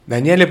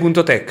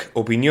Daniele.tech,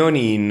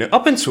 opinioni in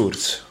open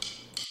source.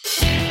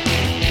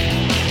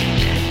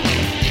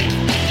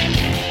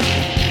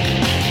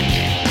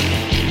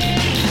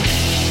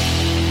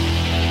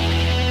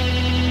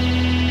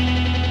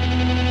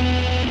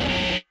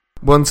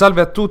 Buon salve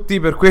a tutti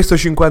per questo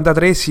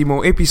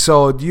 53esimo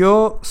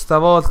episodio.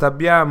 Stavolta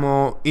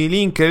abbiamo i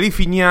link, li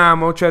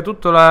finiamo, cioè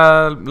tutto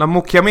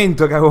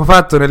l'ammucchiamento che avevo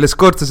fatto nelle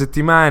scorse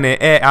settimane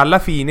è alla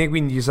fine,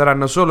 quindi ci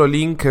saranno solo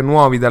link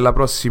nuovi dalla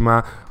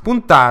prossima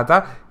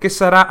puntata, che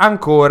sarà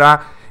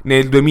ancora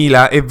nel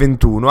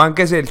 2021,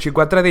 anche se il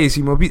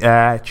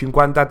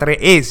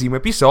 53esimo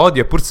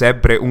episodio è pur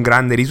sempre un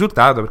grande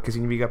risultato, perché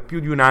significa più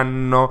di un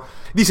anno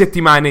di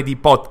settimane di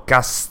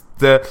podcast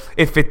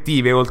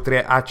effettive,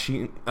 oltre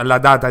alla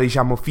data,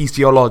 diciamo,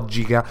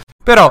 fisiologica.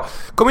 Però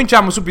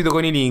cominciamo subito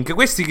con i link.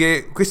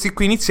 Questi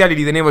qui iniziali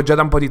li tenevo già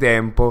da un po' di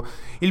tempo.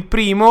 Il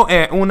primo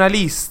è una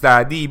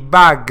lista di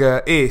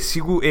bug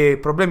e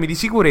problemi di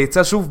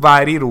sicurezza su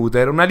vari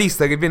router, una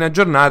lista che viene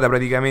aggiornata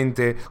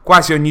praticamente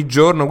quasi ogni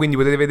giorno, quindi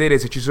potete vedere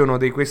se ci sono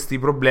questi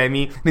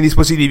problemi nei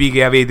dispositivi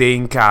che avete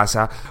in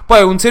casa. Poi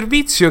è un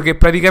servizio che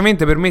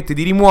praticamente permette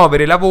di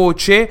rimuovere la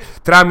voce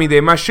tramite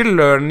machine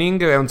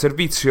learning, è un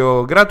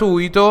servizio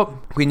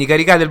gratuito, quindi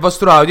caricate il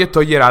vostro audio e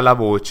toglierà la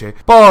voce.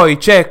 Poi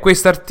c'è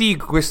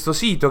questo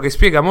sito che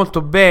spiega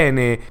molto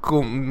bene,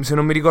 se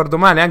non mi ricordo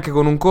male anche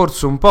con un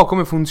corso, un po'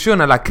 come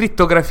funziona la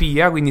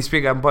crittografia, quindi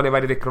spiega un po' le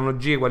varie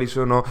tecnologie, quali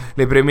sono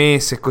le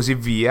premesse e così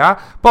via.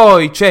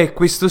 Poi c'è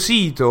questo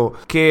sito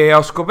che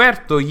ho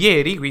scoperto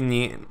ieri,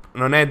 quindi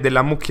non è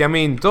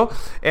dell'ammucchiamento,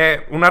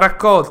 è una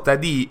raccolta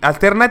di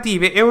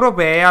alternative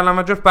europee alla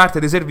maggior parte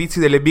dei servizi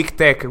delle big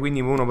tech,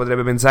 quindi uno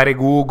potrebbe pensare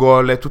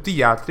Google e tutti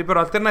gli altri, però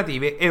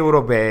alternative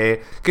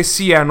europee, che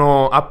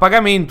siano a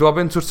pagamento o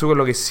open source,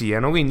 quello che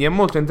siano. Quindi è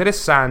molto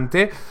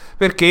interessante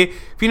perché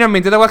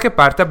finalmente da qualche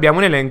parte abbiamo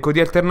un elenco di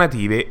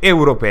alternative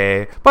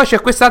europee. Poi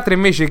c'è quest'altra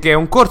invece che è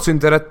un corso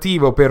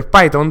interattivo per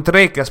Python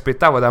 3 che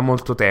aspettavo da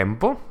molto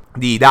tempo,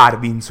 di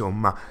Darby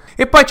insomma.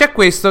 E poi c'è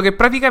questo che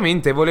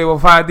praticamente volevo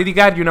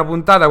dedicargli una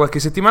puntata qualche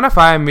settimana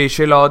fa, e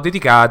invece l'ho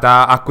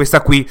dedicata a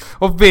questa qui,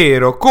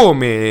 ovvero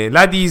come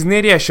la Disney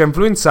riesce a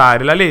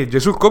influenzare la legge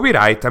sul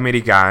copyright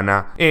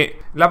americana. E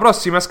la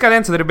prossima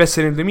scadenza dovrebbe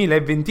essere nel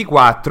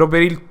 2024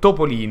 per il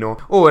Topolino.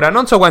 Ora,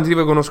 non so quanti di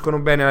voi conoscono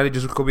bene la legge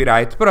sul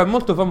copyright, però è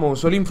molto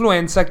famoso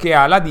l'influenza che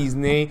ha la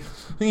Disney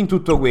in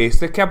tutto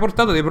questo e che ha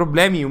portato dei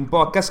problemi un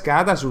po' a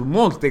cascata su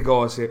molte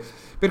cose,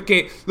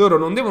 perché loro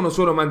non devono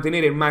solo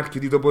mantenere il marchio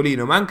di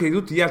Topolino, ma anche di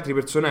tutti gli altri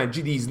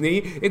personaggi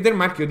Disney e del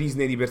marchio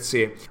Disney di per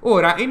sé.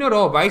 Ora, in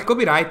Europa il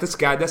copyright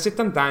scade a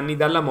 70 anni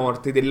dalla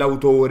morte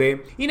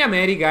dell'autore. In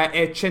America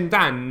è 100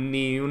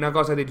 anni, una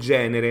cosa del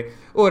genere.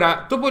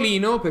 Ora,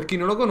 Topolino, per chi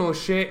non lo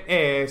conosce,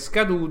 è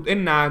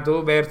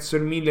nato verso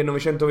il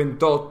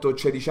 1928,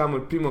 cioè diciamo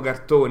il primo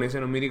cartone, se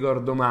non mi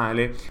ricordo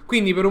male.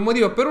 Quindi per un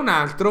motivo o per un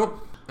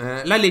altro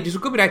la legge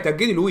sul copyright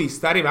anche di lui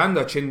sta arrivando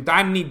a 100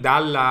 anni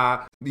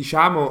dal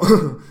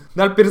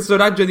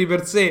personaggio di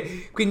per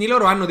sé, quindi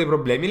loro hanno dei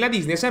problemi. La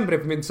Disney ha sempre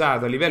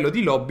pensato a livello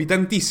di lobby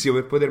tantissimo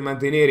per poter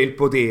mantenere il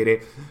potere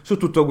su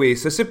tutto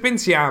questo, e se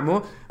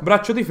pensiamo,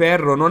 Braccio di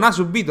Ferro non ha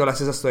subito la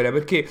stessa storia,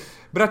 perché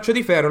Braccio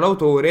di Ferro,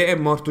 l'autore, è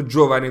morto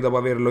giovane dopo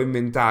averlo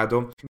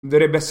inventato,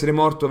 dovrebbe essere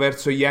morto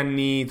verso gli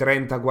anni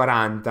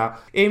 30-40,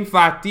 e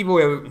infatti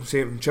voi,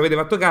 se ci avete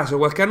fatto caso,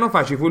 qualche anno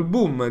fa ci fu il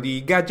boom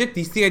di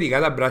gadgettistica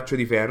dedicata a Braccio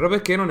di Ferro,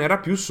 perché non era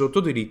più sotto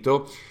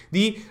diritto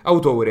di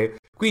autore.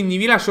 Quindi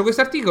vi lascio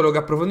questo articolo che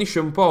approfondisce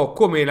un po'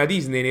 come la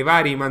Disney nei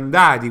vari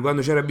mandati,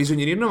 quando c'era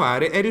bisogno di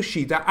rinnovare, è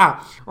riuscita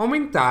a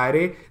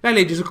aumentare la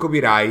legge sul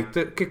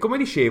copyright, che come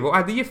dicevo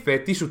ha degli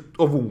effetti su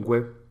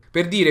ovunque.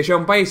 Per dire, c'è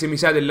un paese, mi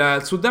sa, del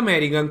Sud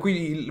America in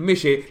cui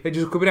invece la legge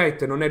sul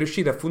copyright non è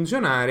riuscita a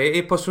funzionare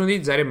e possono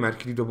utilizzare il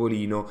marchio di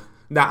Topolino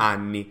da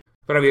anni.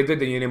 Però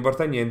evidentemente non gliene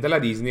importa niente alla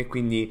Disney,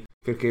 quindi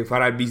perché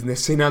farà il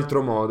business in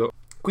altro modo.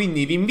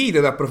 Quindi vi invito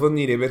ad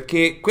approfondire,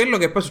 perché quello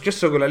che è poi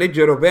successo con la legge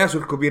europea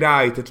sul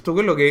copyright e tutto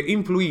quello che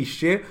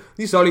influisce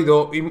di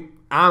solito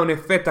ha un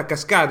effetto a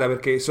cascata,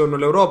 perché sono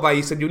l'Europa e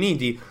gli Stati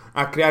Uniti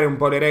a creare un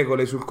po' le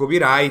regole sul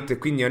copyright, e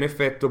quindi ha un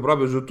effetto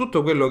proprio su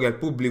tutto quello che è il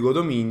pubblico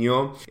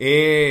dominio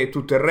e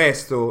tutto il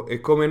resto.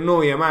 E come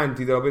noi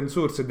amanti dell'open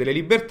source e delle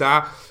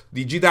libertà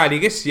digitali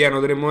che siano,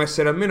 dovremmo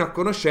essere almeno a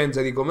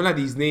conoscenza di come la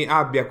Disney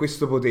abbia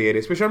questo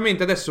potere,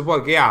 specialmente adesso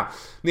poi che ha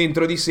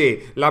dentro di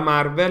sé la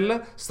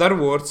Marvel, Star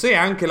Wars e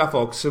anche la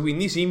Fox,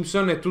 quindi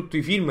Simpson e tutti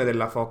i film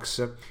della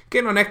Fox,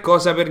 che non è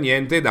cosa per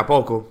niente da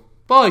poco.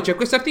 Poi c'è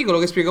questo articolo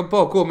che spiega un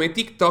po' come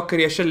TikTok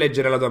riesce a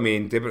leggere la tua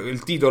mente.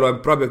 Il titolo è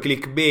proprio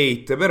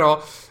clickbait,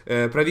 però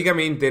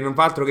praticamente non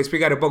fa altro che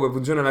spiegare un po' come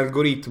funziona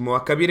l'algoritmo,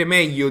 a capire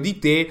meglio di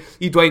te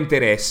i tuoi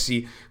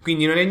interessi.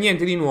 Quindi non è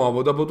niente di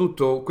nuovo,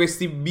 dopotutto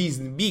questi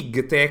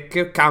big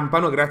tech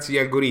campano grazie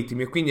agli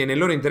algoritmi, e quindi è nel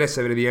loro interesse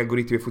avere degli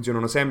algoritmi che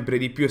funzionano sempre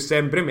di più e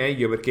sempre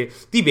meglio, perché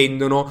ti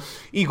vendono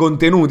i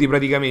contenuti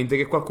praticamente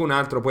che qualcun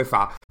altro poi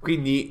fa.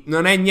 Quindi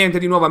non è niente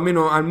di nuovo,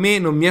 almeno a me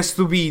non mi è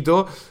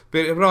stupito,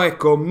 Però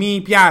ecco,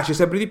 mi piace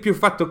sempre di più il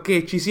fatto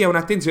che ci sia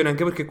un'attenzione,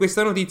 anche perché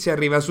questa notizia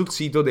arriva sul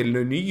sito del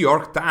New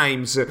York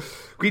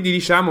Times, quindi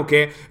diciamo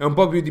che è un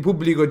po' più di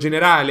pubblico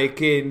generale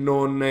che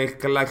non il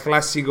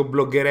classico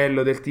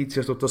bloggerello del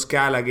tizio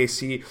sottoscala che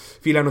si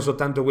filano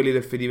soltanto quelli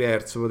del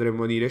Fediverso,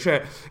 potremmo dire.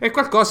 Cioè è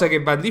qualcosa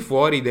che va di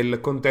fuori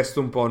del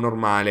contesto un po'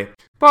 normale.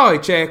 Poi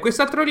c'è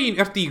quest'altro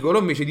articolo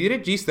invece di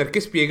Register che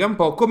spiega un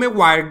po' come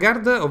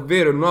WireGuard,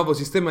 ovvero il nuovo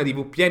sistema di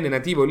VPN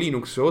nativo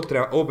Linux oltre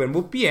a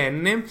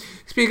OpenVPN,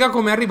 spiega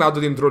come è arrivato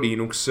dentro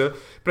Linux.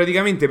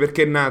 Praticamente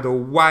perché è nato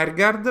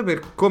WireGuard,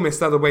 per come è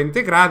stato poi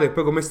integrato e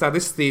poi come è stato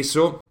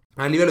esteso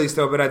a livello di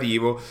sistema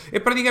operativo. E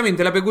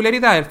praticamente la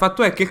peculiarità del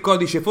fatto è che il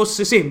codice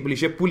fosse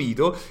semplice e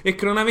pulito e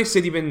che non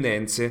avesse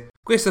dipendenze.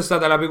 Questa è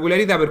stata la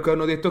peculiarità per cui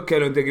hanno detto ok,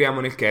 lo integriamo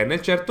nel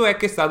kernel. Certo è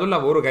che è stato un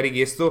lavoro che ha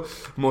richiesto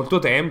molto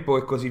tempo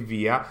e così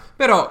via,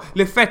 però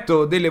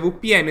l'effetto delle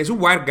VPN su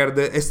WireGuard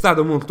è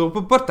stato molto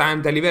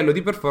importante a livello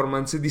di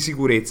performance e di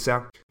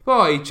sicurezza.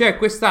 Poi c'è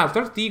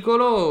quest'altro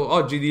articolo,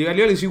 oggi a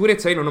livello di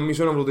sicurezza io non mi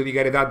sono voluto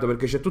dedicare tanto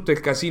perché c'è tutto il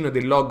casino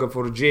del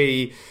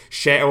Log4j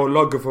o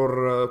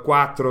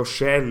Log4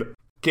 Shell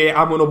che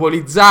ha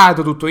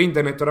monopolizzato tutto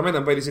internet oramai da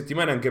un paio di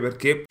settimane, anche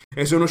perché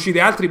sono usciti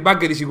altri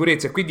bug di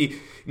sicurezza e quindi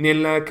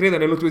credo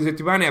nelle ultime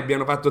settimane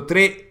abbiano fatto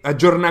 3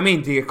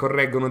 aggiornamenti che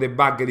correggono dei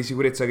bug di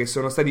sicurezza che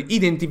sono stati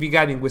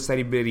identificati in questa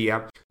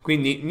libreria.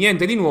 Quindi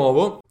niente di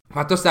nuovo.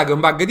 Fatto sta che è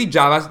un bug di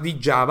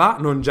Java,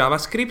 non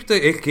JavaScript,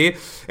 e che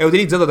è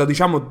utilizzato da,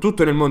 diciamo,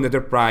 tutto nel mondo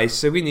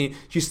enterprise. Quindi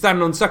ci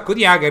stanno un sacco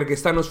di hacker che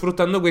stanno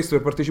sfruttando questo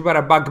per partecipare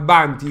a bug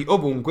bounty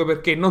ovunque,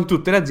 perché non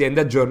tutte le aziende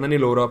aggiornano i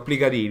loro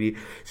applicativi.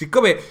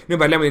 Siccome noi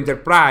parliamo di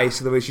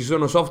enterprise, dove ci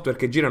sono software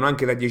che girano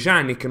anche da 10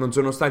 anni e che non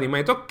sono stati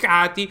mai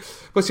toccati,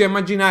 possiamo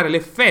immaginare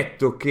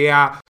l'effetto che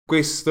ha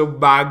questo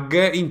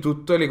bug in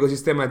tutto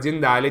l'ecosistema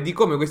aziendale, di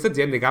come queste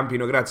aziende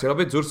campino grazie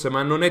all'open source,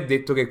 ma non è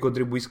detto che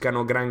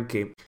contribuiscano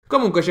granché.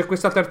 Comunque c'è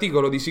quest'altro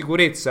articolo di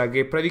sicurezza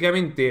che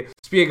praticamente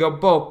spiega un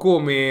po'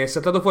 come è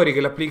saltato fuori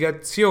che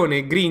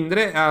l'applicazione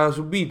Grindr ha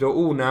subito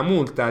una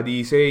multa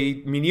di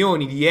 6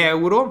 milioni di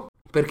euro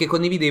perché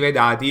condivideva i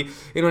dati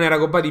e non era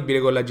compatibile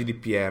con la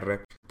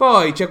GDPR.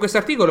 Poi c'è questo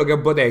articolo che è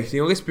un po'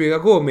 tecnico che spiega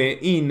come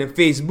in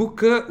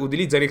Facebook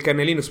utilizzano il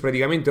kernel Linux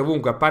praticamente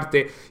ovunque, a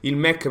parte il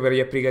Mac per gli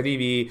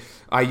applicativi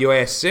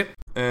iOS,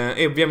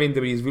 e ovviamente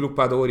per gli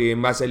sviluppatori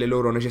in base alle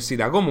loro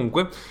necessità.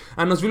 Comunque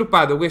hanno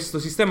sviluppato questo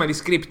sistema di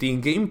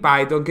scripting in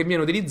Python che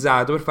viene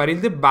utilizzato per fare il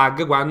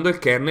debug quando il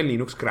kernel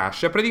Linux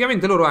crash.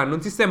 Praticamente loro hanno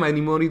un sistema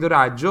di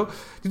monitoraggio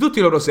di tutti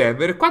i loro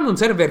server e quando un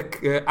server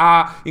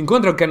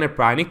incontra un kernel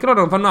panic, loro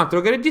non fanno altro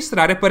che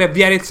registrare e poi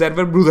avviare il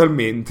server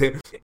brutalmente.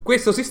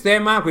 Questo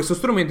sistema, questo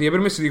strumento gli ha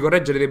permesso di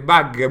correggere dei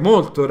bug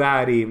molto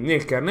rari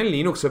nel kernel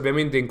Linux,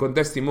 ovviamente in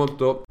contesti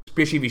molto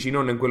specifici,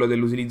 non in quello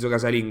dell'utilizzo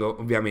casalingo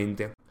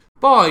ovviamente.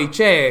 Poi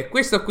c'è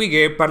questo qui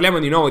che parliamo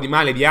di nuovo di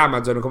male di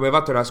Amazon, come ho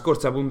fatto nella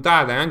scorsa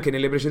puntata e anche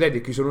nelle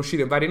precedenti, qui sono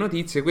uscite varie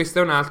notizie. Questo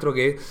è un altro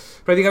che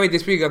praticamente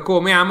spiega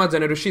come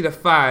Amazon è riuscita a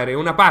fare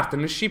una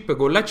partnership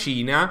con la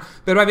Cina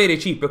per avere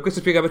chip, e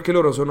questo spiega perché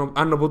loro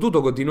hanno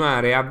potuto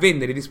continuare a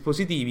vendere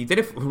dispositivi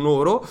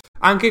loro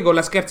anche con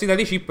la scarsità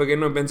di chip che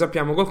noi ben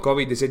sappiamo col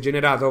Covid si è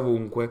generata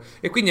ovunque,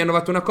 e quindi hanno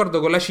fatto un accordo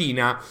con la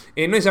Cina,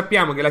 e noi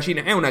sappiamo che la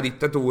Cina è una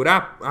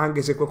dittatura,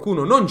 anche se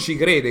qualcuno non ci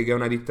crede che è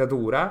una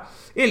dittatura,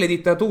 e le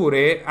dittature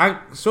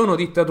sono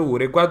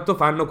dittature quando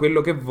fanno quello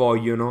che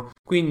vogliono,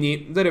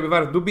 quindi dovrebbe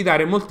far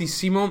dubitare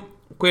moltissimo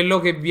quello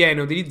che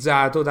viene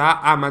utilizzato da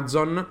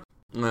Amazon,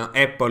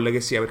 Apple che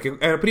sia,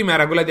 perché prima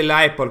era quella della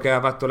Apple che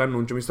aveva fatto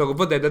l'annuncio, mi sto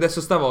confondendo,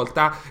 adesso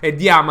stavolta è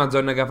di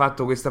Amazon che ha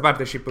fatto questa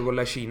partnership con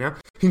la Cina.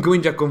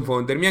 Incomincio a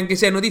confondermi, anche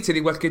se è notizia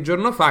di qualche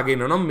giorno fa che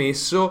non ho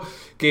messo,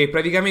 che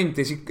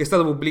praticamente è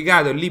stato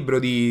pubblicato il libro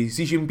di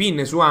Xi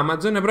Jinping su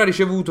Amazon, però ha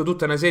ricevuto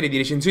tutta una serie di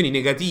recensioni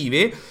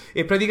negative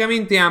e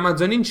praticamente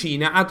Amazon in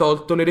Cina ha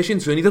tolto le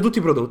recensioni da tutti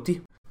i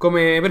prodotti,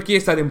 come per chi è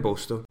stato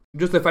imposto.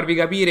 Giusto per farvi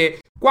capire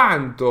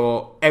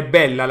quanto è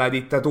bella la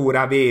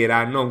dittatura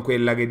vera, non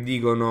quella che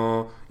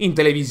dicono in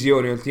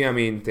televisione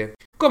ultimamente.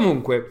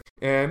 Comunque,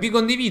 vi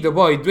condivido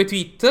poi 2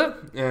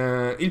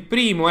 tweet. Il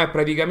primo è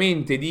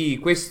praticamente di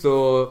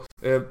questo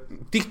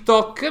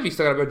TikTok,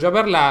 visto che l'abbiamo già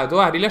parlato,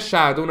 ha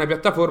rilasciato una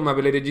piattaforma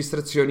per le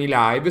registrazioni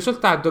live,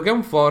 soltanto che è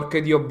un fork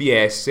di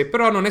OBS,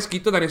 però non è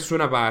scritto da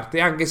nessuna parte,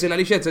 anche se la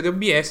licenza di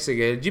OBS,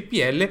 che è il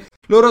GPL,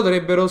 loro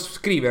dovrebbero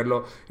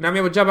scriverlo. Ne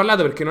abbiamo già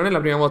parlato perché non è la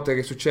prima volta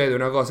che succede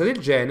una cosa del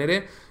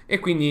genere, e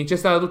quindi c'è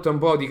stato tutto un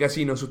po' di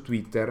casino su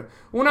Twitter.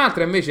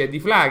 Un'altra invece è di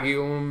Flaghi,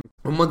 un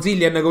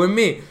Mozillian come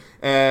me,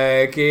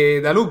 che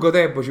da lungo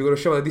tempo ci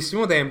conosciamo da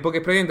tantissimo tempo,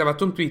 che praticamente ha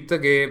fatto un tweet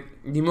che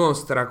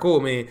dimostra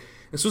come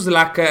su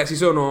Slack si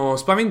sono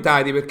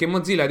spaventati perché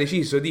Mozilla ha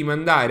deciso di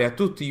mandare a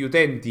tutti gli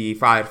utenti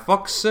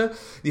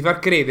Firefox di far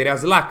credere a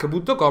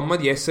slack.com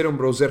di essere un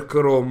browser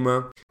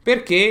Chrome,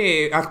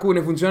 perché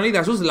alcune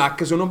funzionalità su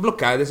Slack sono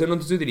bloccate se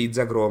non si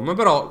utilizza Chrome.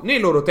 Però nei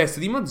loro test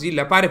di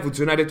Mozilla pare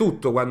funzionare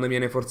tutto quando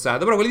viene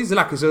forzato, però quelli di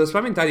Slack si sono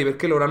spaventati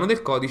perché loro hanno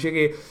del codice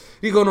che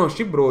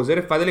riconosce i browser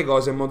e fa delle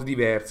cose in modo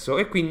diverso,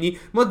 e quindi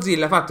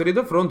Mozilla ha fatto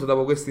retrofront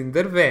dopo questo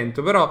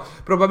intervento, però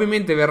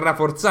probabilmente verrà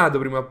forzato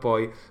prima o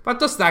poi.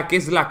 Fatto sta che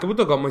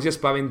slack.com si è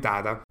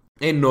spaventata,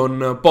 e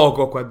non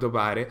poco a quanto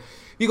pare.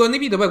 Vi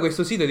condivido poi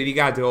questo sito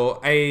dedicato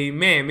ai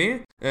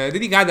meme,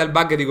 dedicato al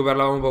bug di cui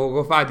parlavamo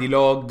poco fa, di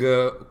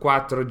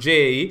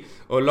log4j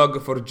o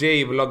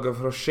log4j,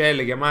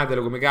 log4shell,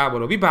 chiamatelo come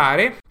cavolo vi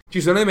pare. Ci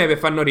sono dei meme che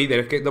fanno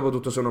ridere perché dopo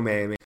tutto sono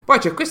meme. Poi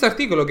c'è questo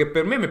articolo che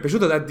per me mi è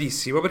piaciuto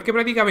tantissimo, perché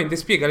praticamente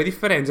spiega le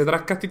differenze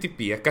tra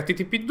HTTP,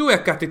 HTTP2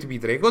 e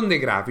HTTP3 con dei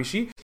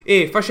grafici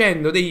e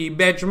facendo dei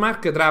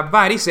benchmark tra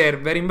vari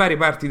server in varie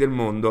parti del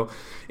mondo,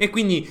 e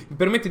quindi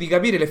permette di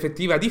capire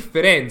l'effettiva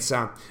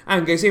differenza,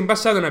 anche se in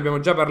passato ne abbiamo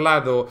già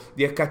parlato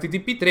di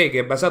HTTP3, che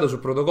è basato sul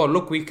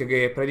protocollo Quick,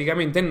 che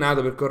praticamente è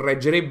nato per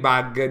correggere i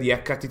bug di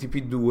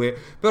HTTP2.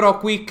 Però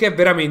Quick è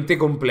veramente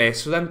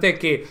complesso, tant'è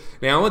che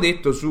ne avevamo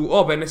detto su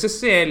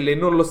OpenSSL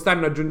non lo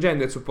stanno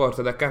aggiungendo il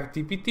supporto ad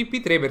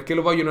HTTP3 perché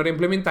lo vogliono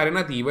reimplementare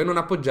nativo e non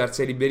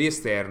appoggiarsi ai liberi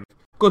esterni,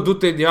 con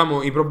tutti,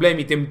 i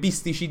problemi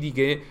tempistici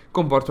che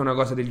comporta una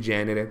cosa del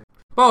genere.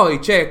 Poi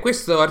c'è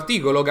questo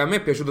articolo che a me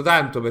è piaciuto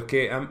tanto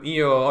perché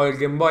io ho il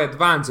Game Boy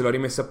Advance, l'ho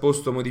rimesso a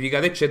posto,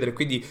 modificato eccetera, e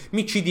quindi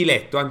mi ci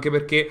diletto, anche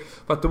perché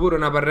ho fatto pure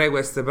una pull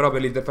request però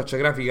per l'interfaccia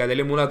grafica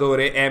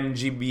dell'emulatore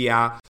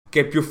MGBA,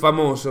 che è più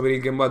famoso per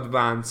il Game Boy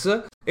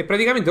Advance, e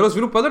praticamente lo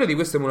sviluppatore di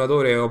questo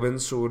emulatore open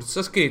source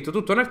ha scritto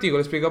tutto un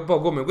articolo e spiega un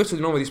po' come questo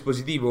nuovo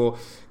dispositivo,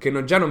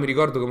 che già non mi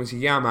ricordo come si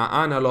chiama,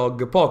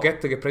 Analog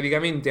Pocket, che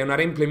praticamente è una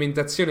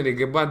reimplementazione del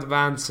Game Boy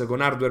Advance con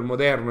hardware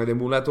moderno ed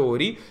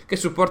emulatori, che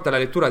supporta la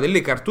lettura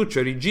delle cartucce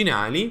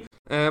originali.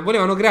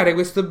 Volevano creare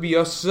questo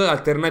BIOS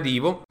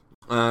alternativo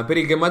per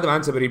il Game Boy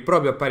Advance, per il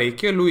proprio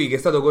apparecchio, e lui, che è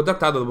stato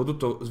contattato, dopo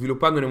tutto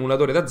sviluppando un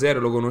emulatore da zero,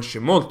 lo conosce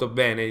molto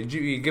bene il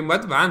Game Boy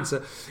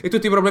Advance e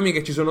tutti i problemi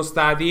che ci sono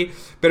stati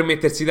per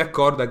mettersi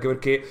d'accordo, anche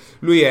perché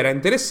lui era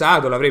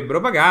interessato, l'avrebbero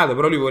pagato,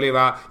 però lui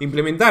voleva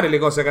implementare le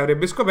cose che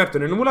avrebbe scoperto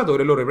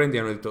nell'emulatore, e loro hanno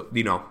detto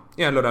di no,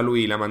 e allora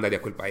lui l'ha mandati a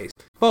quel paese.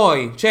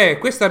 Poi c'è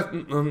questa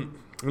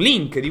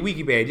link di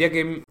Wikipedia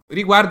che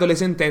riguarda le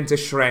sentenze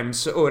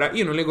Schrems. Ora,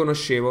 io non le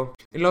conoscevo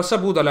e l'ho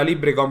saputo alla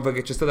LibreConf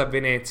che c'è stata a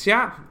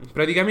Venezia.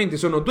 Praticamente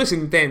sono due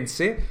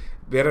sentenze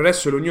per il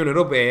resto dell'Unione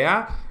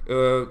Europea,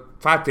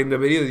 fatte in due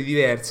periodi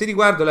diversi,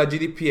 riguardo la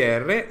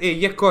GDPR e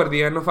gli accordi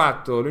che hanno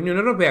fatto l'Unione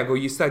Europea con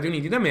gli Stati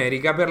Uniti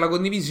d'America per la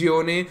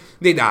condivisione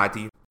dei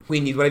dati.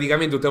 Quindi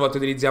praticamente tutte le volte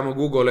utilizziamo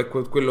Google e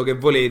quello che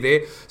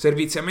volete,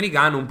 servizio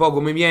americano, un po'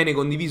 come viene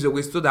condiviso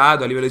questo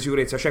dato a livello di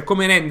sicurezza, cioè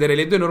come rendere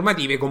le due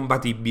normative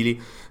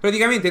compatibili.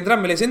 Praticamente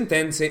entrambe le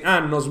sentenze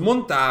hanno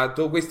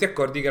smontato questi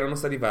accordi che erano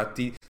stati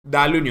fatti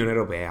dall'Unione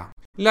Europea.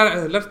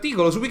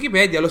 L'articolo su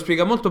Wikipedia lo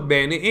spiega molto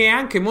bene e è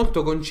anche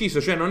molto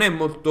conciso, cioè non è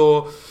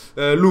molto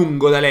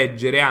lungo da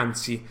leggere,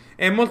 anzi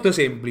è molto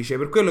semplice,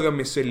 per quello che ho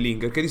messo il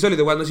link, perché di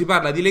solito quando si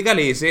parla di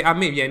legalese a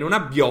me viene un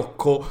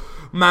abbiocco,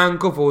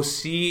 manco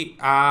fossi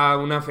a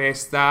una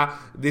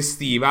festa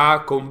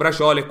d'estiva con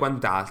braciole e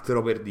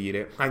quant'altro, per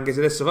dire, anche se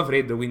adesso fa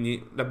freddo,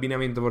 quindi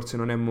l'abbinamento forse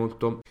non è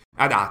molto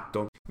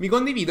adatto. Mi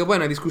condivido poi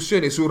una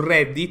discussione su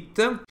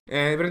Reddit,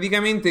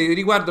 praticamente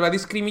riguardo la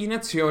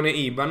discriminazione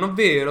IBAN,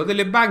 ovvero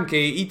delle banche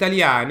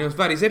italiane o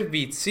vari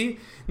servizi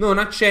non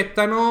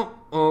accettano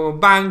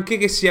banche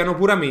che siano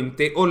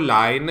puramente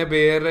online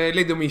per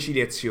le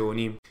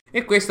domiciliazioni,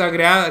 e questa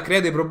crea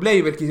dei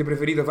problemi per chi si è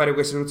preferito fare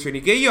queste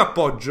soluzioni, che io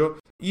appoggio.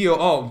 Io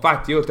ho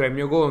infatti, oltre al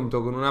mio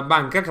conto con una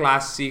banca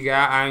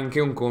classica, anche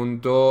un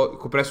conto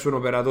presso un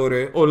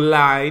operatore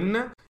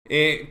online,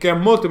 e che è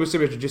molto più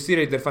semplice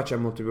gestire, l'interfaccia è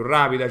molto più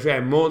rapida, cioè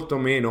è molto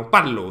meno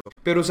palloso,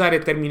 per usare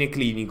il termine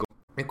clinico.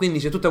 E quindi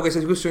c'è tutta questa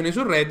discussione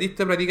su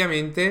Reddit,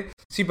 praticamente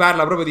si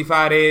parla proprio di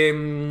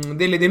fare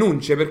delle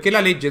denunce, perché la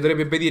legge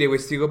dovrebbe impedire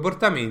questi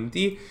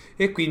comportamenti,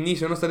 e quindi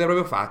sono state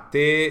proprio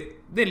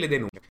fatte delle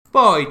denunce.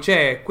 Poi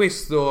c'è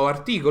questo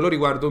articolo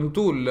riguardo un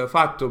tool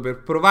fatto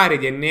per provare i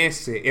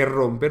DNS e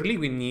romperli,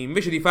 quindi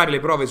invece di fare le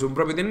prove su un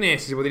proprio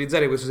DNS si può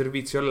utilizzare questo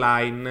servizio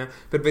online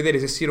per vedere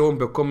se si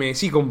rompe o come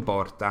si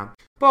comporta.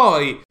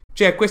 Poi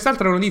c'è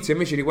quest'altra notizia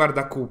invece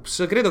riguarda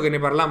Coops, credo che ne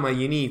parlammo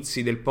agli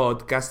inizi del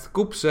podcast.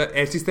 Coops è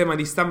il sistema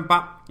di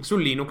stampa su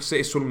Linux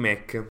e sul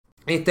Mac.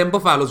 E tempo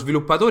fa lo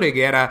sviluppatore,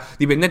 che era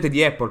dipendente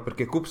di Apple,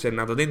 perché Coops è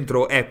nato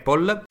dentro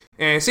Apple,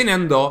 se ne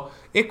andò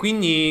e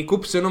quindi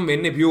Coops non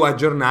venne più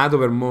aggiornato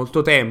per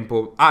molto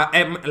tempo.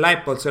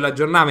 L'Apple se lo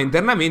aggiornava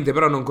internamente,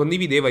 però non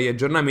condivideva gli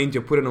aggiornamenti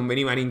oppure non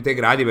venivano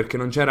integrati perché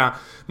non c'era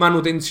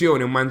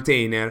manutenzione, un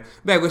maintainer.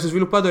 Beh, questo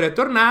sviluppatore è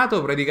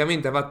tornato,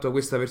 praticamente ha fatto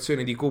questa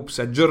versione di Coops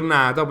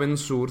aggiornata, open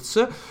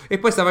source, e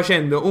poi sta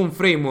facendo un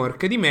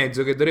framework di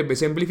mezzo che dovrebbe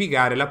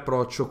semplificare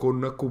l'approccio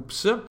con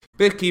Coops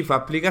per chi fa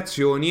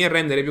applicazioni e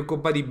rendere più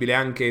compatibile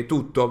anche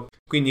tutto.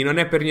 Quindi non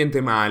è per niente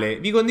male.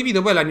 Vi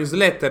condivido poi la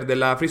newsletter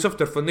della Free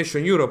Software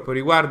Foundation Europe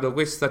riguardo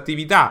questa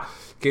attività,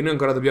 che noi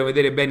ancora dobbiamo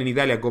vedere bene in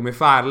Italia come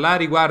farla,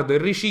 riguardo il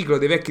riciclo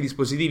dei vecchi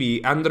dispositivi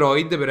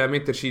Android per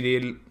metterci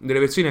delle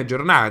versioni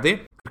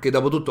aggiornate, perché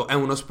dopo tutto è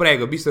uno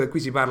spreco, visto che qui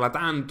si parla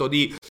tanto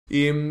di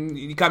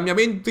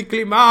cambiamenti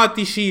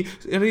climatici,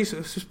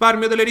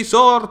 risparmio delle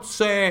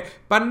risorse,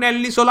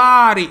 pannelli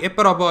solari, e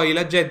però poi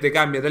la gente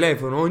cambia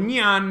telefono ogni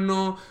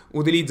anno,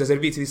 utilizza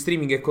servizi di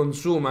streaming che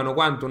consumano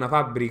quanto una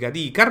fabbrica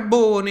di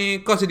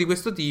carbone, cose di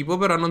questo tipo,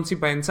 però non si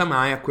pensa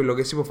mai a quello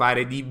che si può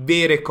fare di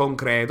vero e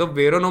concreto,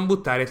 ovvero non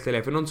buttare il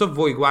telefono. Non so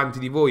voi, quanti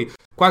di voi,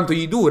 quanto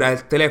gli dura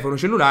il telefono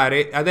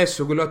cellulare.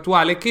 Adesso quello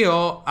attuale che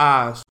ho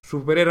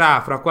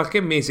supererà fra qualche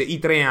mese i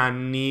 3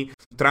 anni,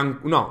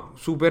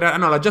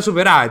 l'ha già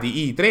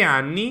superati i 3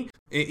 anni,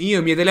 e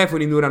i miei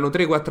telefoni durano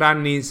 3-4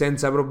 anni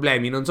senza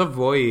problemi. Non so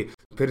voi,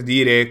 per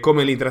dire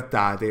come li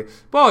trattate.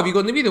 Poi vi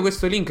condivido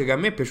questo link che a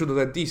me è piaciuto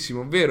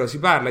tantissimo, ovvero si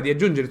parla di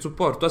aggiungere il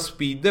supporto a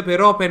SPID per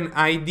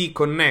OpenID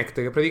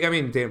Connect, che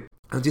praticamente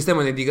è un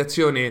sistema di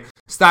autenticazione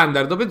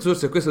standard open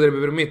source, e questo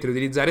dovrebbe permettere di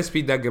utilizzare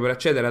SPID anche per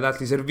accedere ad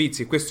altri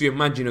servizi. Questo io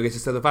immagino che sia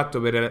stato fatto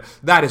per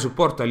dare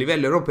supporto a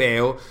livello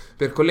europeo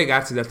per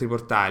collegarsi ad altri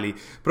portali.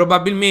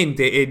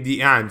 Probabilmente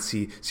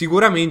anzi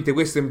sicuramente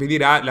questo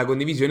impedirà la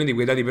condivisione di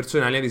quei dati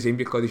personali, ad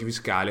esempio il codice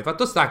fiscale.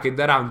 Fatto sta che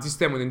darà un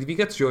sistema di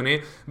identificazione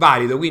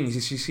valido, quindi se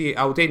si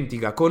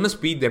autentica con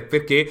SPID è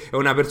perché è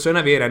una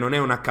persona vera e non è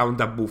un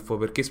account a buffo,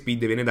 perché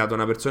SPID viene dato a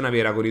una persona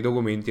vera con i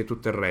documenti e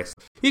tutto il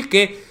resto. Il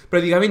che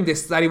praticamente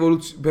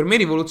per me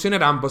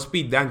rivoluzionerà un po'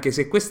 SPID, anche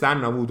se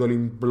quest'anno ha avuto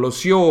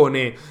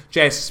l'implosione,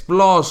 cioè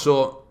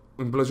esplosione,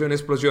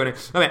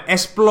 vabbè, è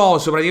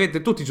esploso,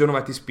 praticamente tutti sono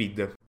fatti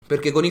SPID,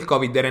 perché con il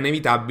Covid era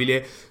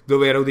inevitabile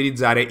dover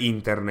utilizzare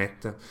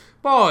internet.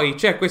 Poi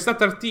c'è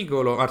quest'altro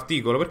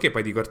articolo, perché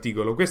poi dico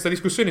articolo? Questa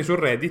discussione su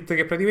Reddit,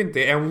 che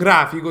praticamente è un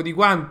grafico di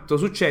quanto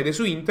succede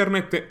su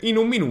internet in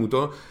un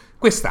minuto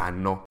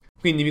quest'anno.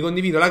 Quindi vi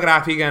condivido la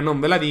grafica,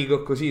 non ve la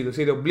dico, così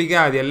siete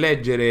obbligati a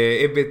leggere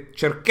e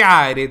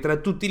cercare tra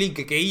tutti i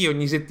link che io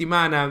ogni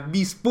settimana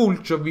vi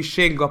spulcio, vi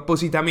scelgo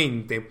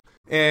appositamente.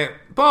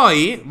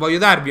 Poi voglio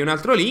darvi un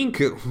altro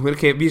link,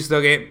 perché visto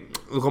che,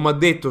 come ho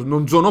detto,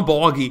 non sono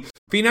pochi,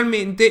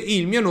 finalmente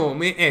il mio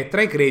nome è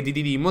tra i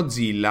crediti di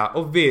Mozilla,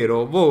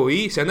 ovvero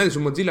voi, se andate su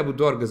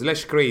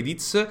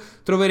mozilla.org/credits,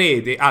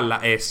 troverete alla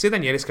S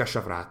Daniele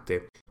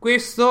Scasciafratte.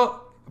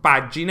 Questo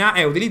pagina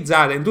è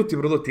utilizzata in tutti i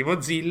prodotti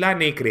Mozilla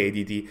nei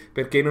crediti,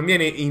 perché non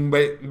viene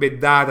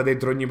imbeddata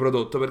dentro ogni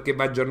prodotto, perché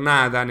va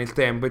aggiornata nel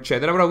tempo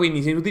eccetera. Però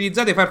quindi se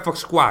utilizzate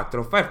Firefox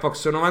 4 o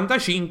Firefox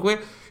 95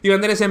 io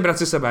andrei sempre alla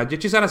stessa pagina e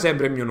ci sarà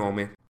sempre il mio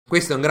nome.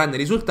 Questo è un grande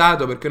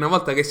risultato, perché una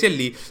volta che si è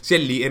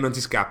lì e non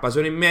si scappa.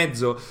 Sono in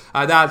mezzo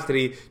ad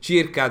altri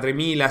circa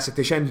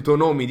 3700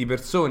 nomi di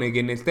persone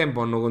che nel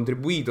tempo hanno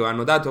contribuito,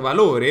 hanno dato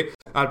valore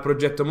al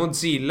progetto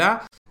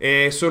Mozilla,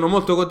 e sono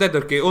molto contento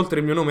perché oltre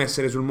il mio nome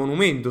essere sul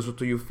monumento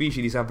sotto gli uffici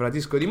di San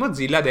Francisco di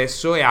Mozilla,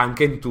 adesso è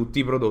anche in tutti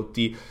i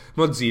prodotti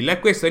Mozilla, e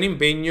questo è un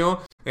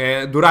impegno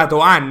durato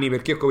anni,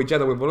 perché ho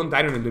cominciato come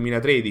volontario nel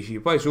 2013.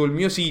 Poi sul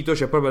mio sito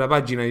c'è proprio la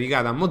pagina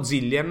dedicata a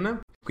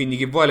Mozillian, quindi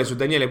chi vuole su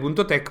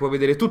daniele.tech può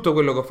vedere tutto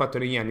quello che ho fatto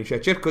negli anni. Cioè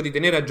cerco di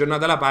tenere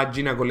aggiornata la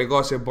pagina con le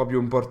cose un po' più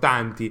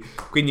importanti,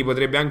 quindi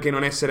potrebbe anche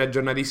non essere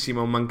aggiornatissima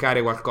o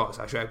mancare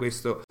qualcosa, cioè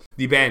questo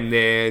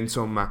dipende,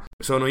 insomma,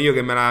 sono io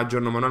che me la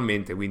aggiorno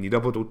manualmente, quindi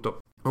dopo tutto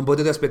non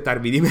potete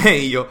aspettarvi di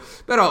meglio.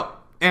 Però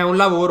è un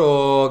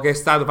lavoro che è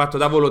stato fatto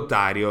da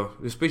volontario,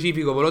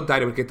 specifico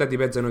volontario, perché tanti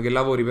pensano che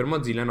lavori per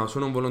Mozilla. No,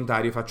 sono un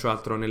volontario, faccio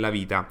altro nella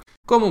vita.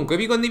 Comunque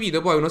vi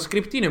condivido poi uno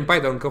scriptino in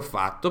Python che ho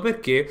fatto,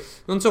 perché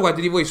non so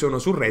quanti di voi sono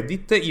su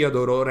Reddit. Io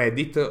adoro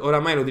Reddit,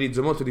 oramai lo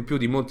utilizzo molto di più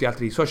di molti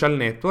altri social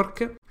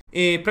network.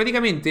 E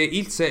praticamente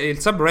il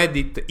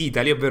subreddit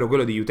Italy, ovvero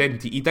quello degli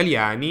utenti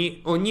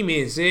italiani, ogni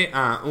mese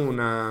ha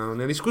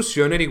una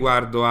discussione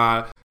riguardo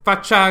a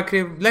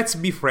let's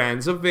be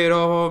friends,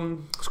 ovvero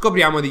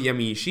scopriamo degli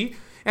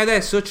amici. E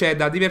adesso c'è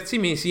da diversi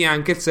mesi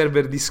anche il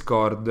server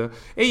Discord,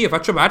 e io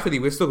faccio parte di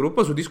questo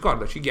gruppo su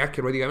Discord. Ci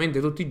chiacchiero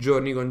praticamente tutti i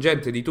giorni con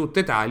gente di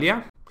tutta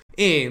Italia,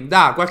 e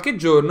da qualche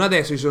giorno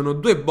adesso ci sono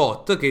 2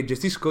 bot che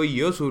gestisco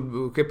io,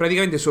 che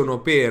praticamente sono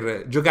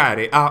per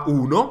giocare a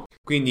uno,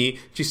 quindi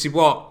ci si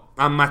può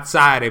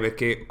ammazzare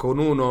perché con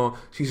uno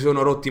si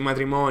sono rotti i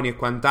matrimoni e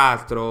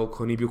quant'altro,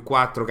 con i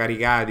 +4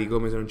 caricati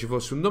come se non ci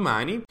fosse un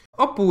domani,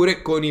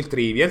 oppure con il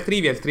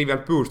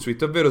Trivial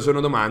Pursuit, ovvero sono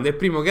domande, il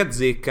primo che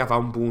azzecca fa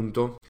un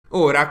punto.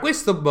 Ora,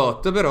 questo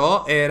bot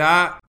però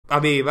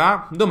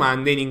aveva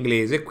domande in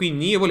inglese,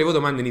 quindi io volevo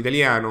domande in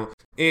italiano,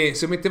 e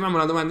se mettevamo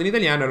la domanda in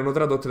italiano erano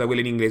tradotte da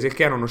quelle in inglese, il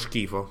che era uno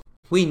schifo.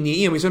 Quindi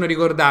io mi sono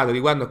ricordato di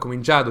quando ho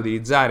cominciato a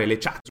utilizzare le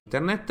chat su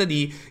internet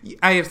di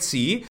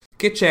IRC,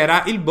 che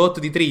c'era il bot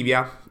di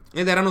trivia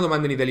ed erano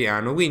domande in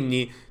italiano.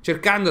 Quindi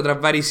cercando tra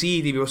vari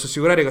siti, vi posso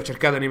assicurare che ho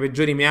cercato nei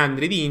peggiori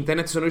meandri di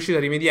internet, sono riuscito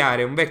a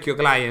rimediare un vecchio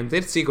client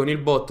IRC con il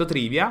bot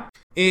trivia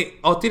e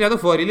ho tirato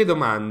fuori le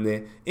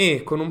domande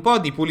e con un po'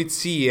 di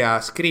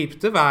pulizia,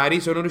 script vari,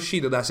 sono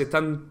riuscito da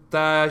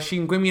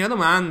 75.000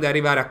 domande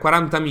arrivare a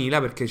 40.000,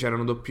 perché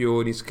c'erano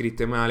doppioni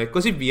scritte male e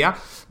così via,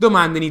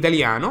 domande in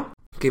italiano,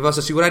 che vi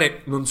posso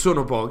assicurare non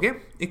sono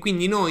poche. E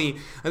quindi noi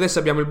adesso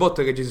abbiamo il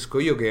bot che gestisco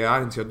io, che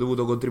anzi ho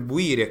dovuto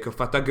contribuire e che ho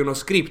fatto anche uno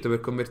script per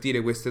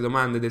convertire queste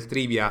domande del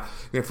trivia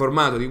nel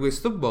formato di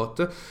questo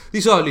bot. Di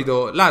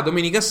solito la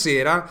domenica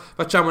sera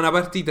facciamo una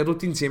partita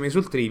tutti insieme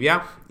sul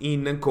trivia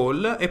in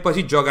call e poi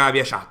si gioca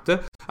via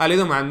chat alle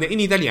domande in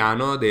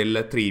italiano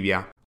del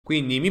trivia.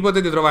 Quindi mi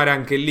potete trovare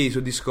anche lì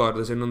su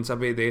Discord se non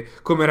sapete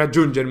come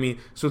raggiungermi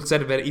sul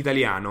server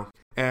italiano.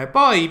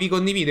 Poi vi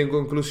condivido in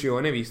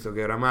conclusione, visto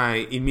che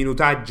oramai il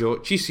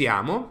minutaggio ci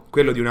siamo,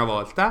 quello di una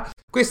volta,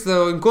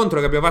 questo incontro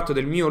che abbiamo fatto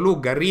del mio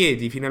Lug a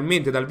Rieti,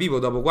 finalmente dal vivo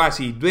dopo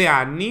quasi 2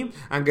 anni,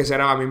 anche se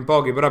eravamo in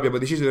pochi, però abbiamo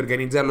deciso di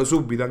organizzarlo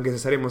subito, anche se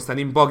saremmo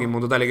stati in pochi, in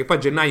modo tale che poi a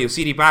gennaio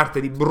si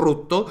riparte di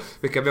brutto,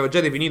 perché avevo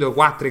già definito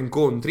 4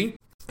 incontri.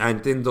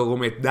 Intendo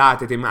come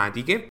date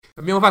tematiche.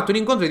 Abbiamo fatto un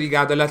incontro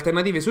dedicato alle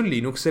alternative su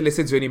Linux e le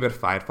estensioni per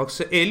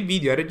Firefox e il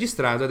video è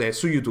registrato ed è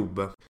su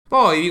YouTube.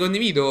 Poi vi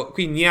condivido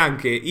quindi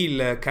anche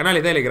il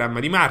canale Telegram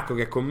di Marco,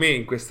 che è con me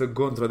in questo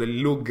incontro del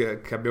Lug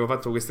che abbiamo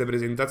fatto queste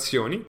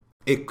presentazioni,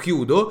 e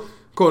chiudo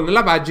con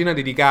la pagina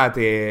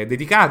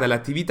dedicata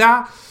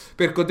all'attività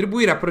per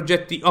contribuire a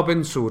progetti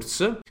open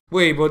source.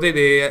 Voi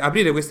potete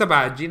aprire questa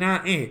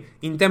pagina e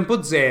in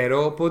tempo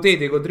zero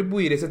potete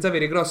contribuire senza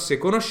avere grosse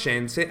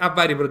conoscenze a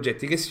vari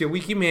progetti, che sia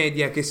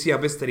Wikimedia, che sia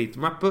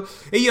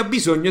OpenStreetMap, e io ho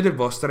bisogno del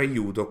vostro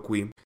aiuto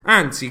qui.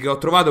 Anzi, che ho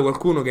trovato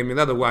qualcuno che mi ha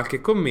dato qualche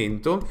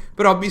commento,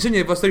 però ho bisogno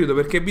del vostro aiuto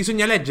perché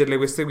bisogna leggerle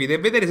queste guide e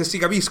vedere se si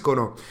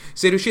capiscono,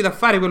 se riuscite a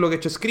fare quello che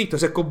c'è scritto,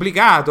 se è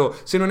complicato,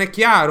 se non è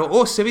chiaro,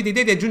 o se avete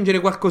idea di aggiungere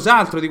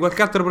qualcos'altro di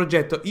qualche altro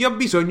progetto. Io ho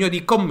bisogno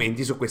di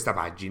commenti su questa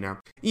pagina.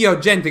 Io ho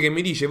gente che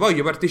mi dice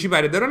voglio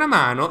partecipare e dare una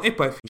mano e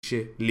poi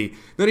finisce lì.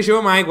 Non ricevo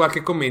mai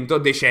qualche commento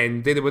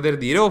decente di poter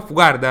dire oh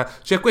guarda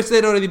c'è questo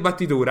errore di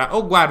battitura,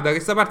 oh guarda che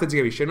questa parte si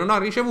capisce. Non ho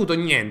ricevuto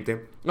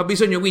niente. Ho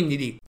bisogno quindi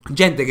di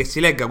gente che si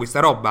legga questa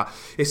roba,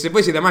 e se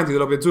voi siete amanti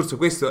dell'open source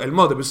questo è il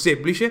modo più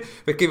semplice,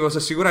 perché vi posso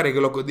assicurare che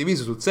l'ho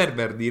condiviso sul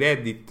server di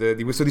Reddit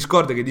di questo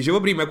Discord che dicevo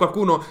prima, e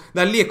qualcuno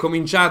da lì è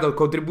cominciato a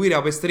contribuire a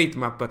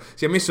OpenStreetMap,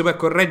 si è messo poi a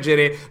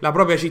correggere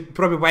il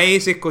proprio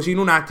paese così in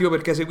un attimo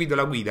perché ha seguito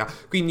la guida.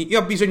 Quindi io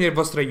ho bisogno del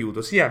vostro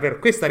aiuto sia per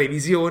questa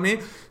revisione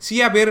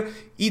sia per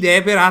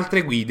idee per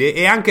altre guide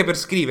e anche per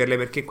scriverle,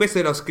 perché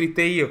queste le ho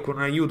scritte io con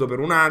un aiuto per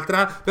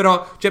un'altra,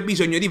 però c'è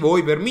bisogno di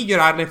voi per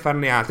migliorarne e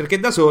farne altre, che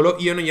da solo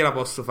io non gliela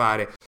posso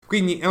fare.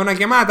 Quindi è una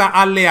chiamata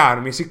alle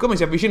armi. Siccome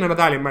si avvicina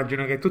Natale,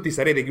 immagino che tutti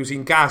sarete chiusi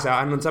in casa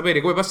a non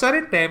sapere come passare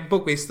il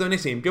tempo, questo è un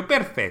esempio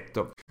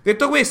perfetto.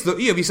 Detto questo,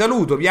 io vi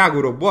saluto, vi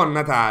auguro buon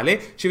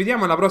Natale, ci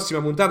vediamo alla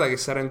prossima puntata che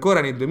sarà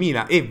ancora nel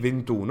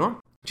 2021.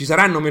 Ci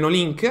saranno meno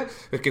link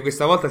perché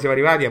questa volta siamo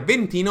arrivati a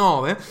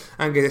 29,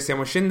 anche se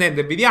stiamo scendendo,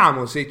 e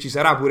vediamo se ci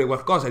sarà pure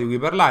qualcosa di cui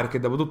parlare, che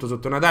dopo tutto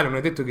sotto Natale non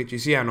è detto che ci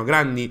siano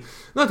grandi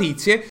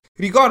notizie.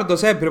 Ricordo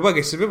sempre poi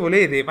che se voi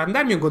volete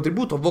mandarmi un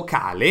contributo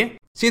vocale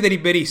siete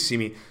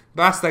liberissimi,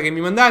 basta che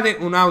mi mandate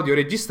un audio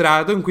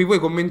registrato in cui voi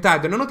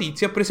commentate una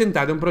notizia e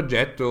presentate un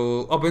progetto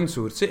open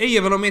source e io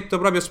ve lo metto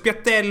proprio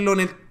spiattello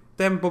nel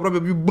tempo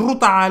proprio più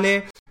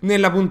brutale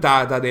nella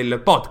puntata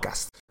del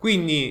podcast.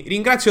 Quindi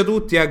ringrazio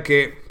tutti,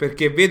 anche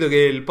perché vedo che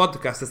il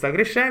podcast sta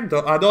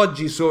crescendo. Ad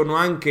oggi sono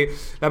anche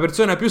la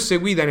persona più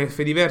seguita nel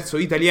Fediverso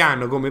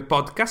italiano come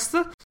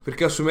podcast,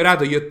 perché ho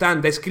superato gli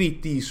 80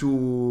 iscritti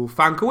su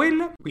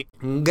Funkwell.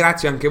 Quindi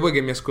grazie anche a voi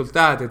che mi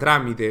ascoltate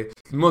tramite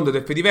il mondo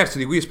del Fediverso,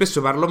 di cui io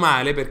spesso parlo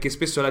male perché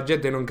spesso la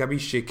gente non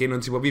capisce che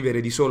non si può vivere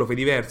di solo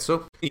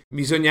Fediverso.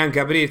 Bisogna anche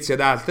aprirsi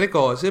ad altre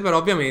cose, però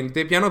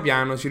ovviamente piano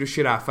piano si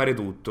riuscirà a fare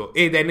tutto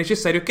ed è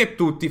necessario che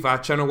tutti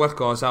facciano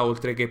qualcosa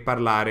oltre che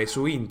parlare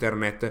su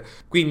internet.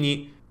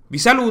 Quindi vi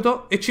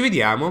saluto e ci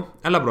vediamo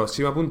alla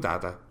prossima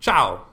puntata. Ciao!